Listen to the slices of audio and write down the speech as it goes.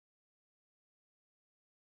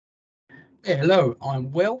Hey, hello,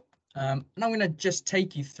 I'm Will, and I'm going to just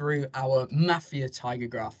take you through our Mafia Tiger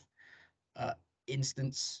Graph uh,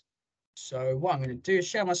 instance. So what I'm going to do is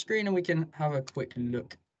share my screen and we can have a quick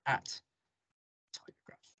look at Tiger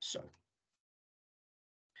Graph. So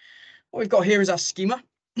what we've got here is our schema,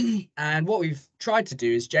 and what we've tried to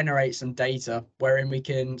do is generate some data wherein we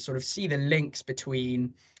can sort of see the links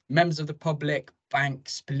between members of the public,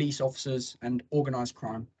 banks, police officers, and organized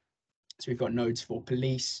crime. So we've got nodes for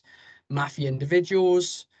police, mafia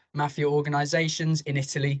individuals, mafia organizations in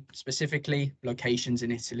Italy, specifically locations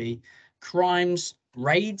in Italy, crimes,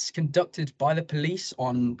 raids conducted by the police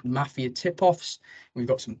on mafia tip-offs. We've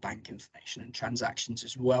got some bank information and transactions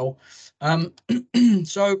as well.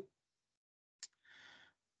 So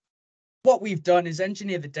what we've done is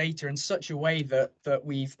engineer the data in such a way that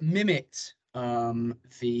we've mimicked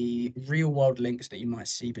the real world links that you might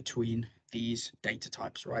see between these data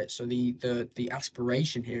types, right? So the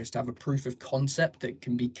aspiration here is to have a proof of concept that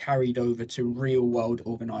can be carried over to real world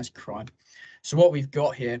organized crime. So what we've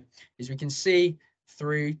got here is we can see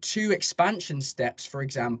through two expansion steps, for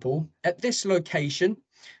example, at this location,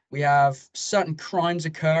 we have certain crimes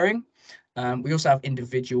occurring. We also have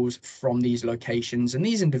individuals from these locations, and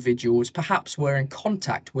these individuals perhaps were in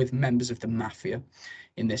contact with members of the mafia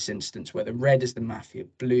in this instance, where the red is the mafia,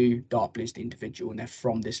 dark blue is the individual, and they're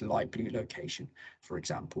from this light blue location, for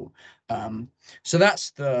example. So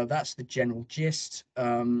that's the general gist.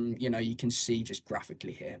 You can see just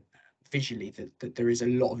graphically here, visually, that there is a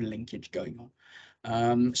lot of linkage going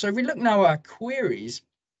on. So if we look now at our queries,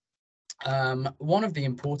 one of the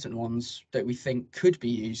important ones that we think could be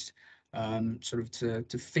used sort of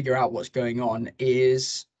to figure out what's going on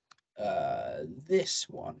is this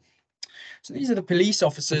one. So these are the police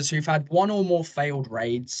officers who've had one or more failed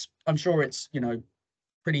raids. I'm sure it's,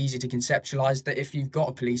 pretty easy to conceptualize that if you've got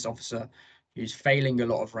a police officer who's failing a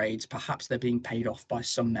lot of raids, perhaps they're being paid off by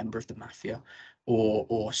some member of the mafia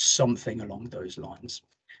or something along those lines.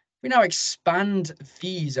 We now expand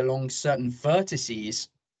these along certain vertices.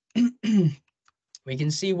 We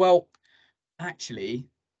can see, well, actually,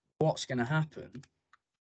 what's going to happen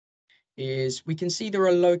is we can see there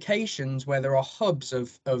are locations where there are hubs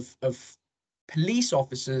of police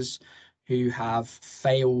officers who have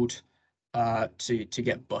failed to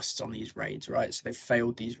get busts on these raids, right? So they've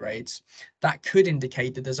failed these raids. That could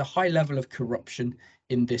indicate that there's a high level of corruption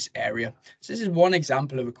in this area. So this is one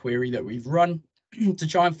example of a query that we've run to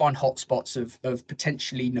try and find hotspots of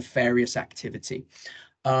potentially nefarious activity.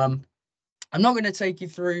 I'm not going to take you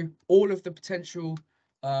through all of the potential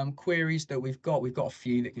queries that we've got. We've got a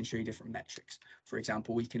few that can show you different metrics. For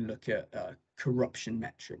example, we can look at corruption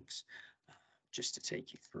metrics, just to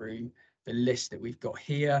take you through the list that we've got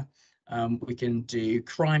here. We can do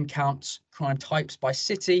crime counts, crime types by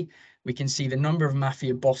city. We can see the number of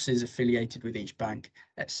mafia bosses affiliated with each bank,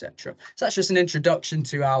 etc. So that's just an introduction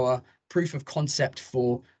to our proof of concept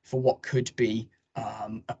for what could be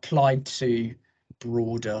applied to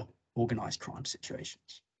broader organized crime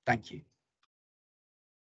situations. Thank you.